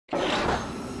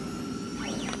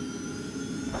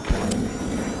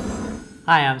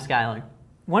Hi, I'm Skylar.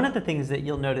 One of the things that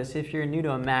you'll notice if you're new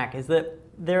to a Mac is that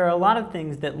there are a lot of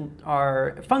things that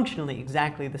are functionally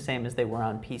exactly the same as they were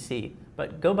on PC,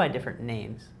 but go by different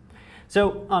names.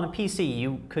 So on a PC,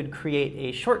 you could create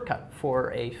a shortcut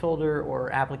for a folder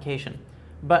or application,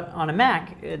 but on a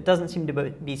Mac, it doesn't seem to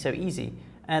be so easy.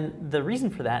 And the reason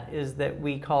for that is that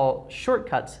we call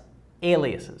shortcuts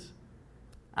aliases.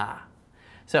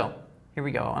 So here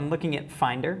we go. I'm looking at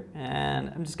Finder, and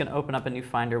I'm just going to open up a new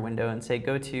Finder window and say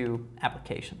go to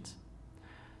Applications.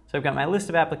 So I've got my list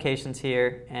of applications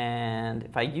here, and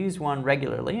if I use one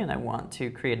regularly and I want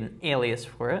to create an alias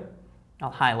for it,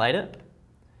 I'll highlight it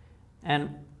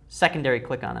and secondary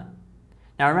click on it.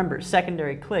 Now remember,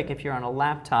 secondary click if you're on a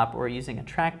laptop or using a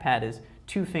trackpad is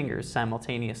 2 fingers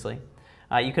simultaneously.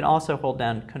 You can also hold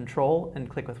down Control and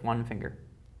click with 1 finger.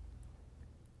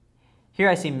 Here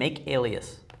I see Make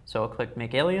Alias. So I'll click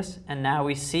Make Alias, and now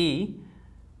we see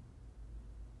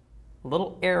a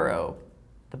little arrow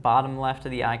at the bottom left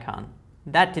of the icon.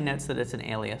 That denotes that it's an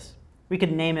alias. We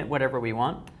can name it whatever we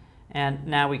want, and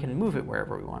now we can move it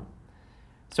wherever we want.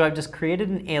 So I've just created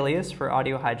an alias for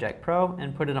Audio Hijack Pro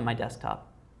and put it on my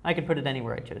desktop. I could put it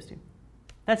anywhere I chose to.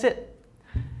 That's it.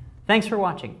 Thanks for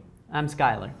watching. I'm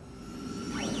Skylar.